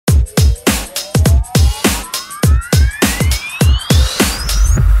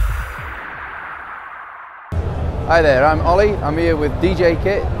Hi there, I'm Ollie. I'm here with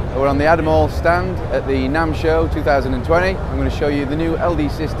DJKit. We're on the Adamall stand at the NAMM show 2020. I'm going to show you the new LD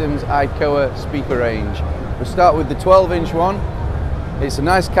Systems ICOA speaker range. We'll start with the 12-inch one. It's a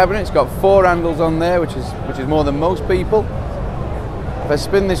nice cabinet. It's got 4 handles on there, which is more than most people. If I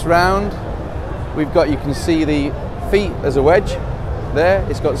spin this round, you can see the feet as a wedge there.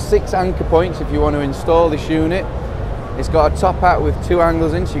 It's got 6 anchor points if you want to install this unit. It's got a top hat with 2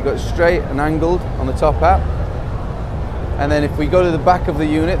 angles in, so you've got straight and angled on the top hat. And then if we go to the back of the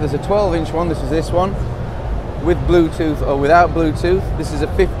unit, there's a 12-inch one. This is this one with Bluetooth or without Bluetooth. This is a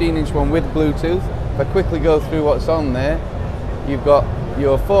 15-inch one with Bluetooth. If I quickly go through what's on there, you've got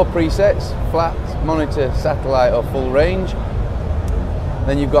your 4 presets: flat, monitor, satellite or full range.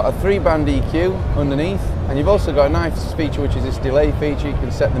 Then you've got a 3-band EQ underneath, and you've also got a nice feature, which is this delay feature. You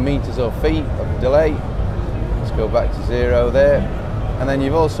can set the meters or feet of the delay. Let's go back to 0 there. And then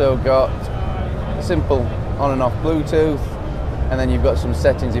you've also got a simple on and off Bluetooth, and then you've got some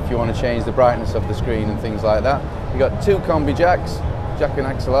settings if you want to change the brightness of the screen and things like that. You've got 2 combi jacks, jack and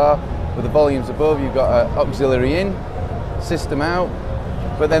XLR, with the volumes above. You've got an auxiliary in, system out.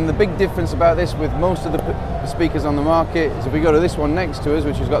 But then the big difference about this with most of the speakers on the market is if we go to this one next to us,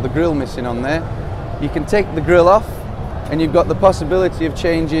 which has got the grill missing on there, you can take the grill off and you've got the possibility of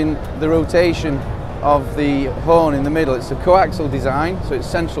changing the rotation of the horn in the middle. It's a coaxial design, so it's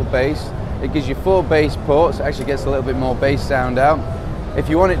central bass. It gives you 4 bass ports. It actually gets a little bit more bass sound out. If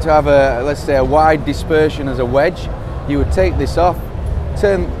you want it to have let's say a wide dispersion as a wedge, you would take this off,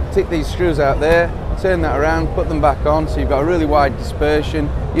 take these screws out there, turn that around, put them back on, so you've got a really wide dispersion,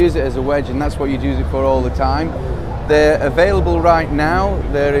 use it as a wedge, and that's what you'd use it for all the time. They're available right now.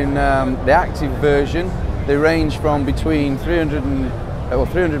 They're in the active version. They range from between £300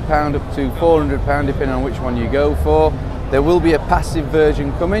 up to £400, depending on which one you go for. There will be a passive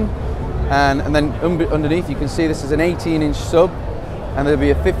version coming, and then underneath you can see this is an 18-inch sub, and there'll be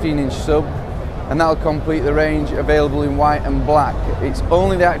a 15-inch sub, and that'll complete the range, available in white and black. It's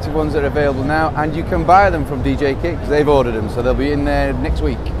only the active ones that are available now, and you can buy them from DJKit because they've ordered them, so they'll be in there next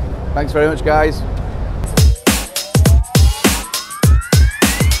week. Thanks very much, guys.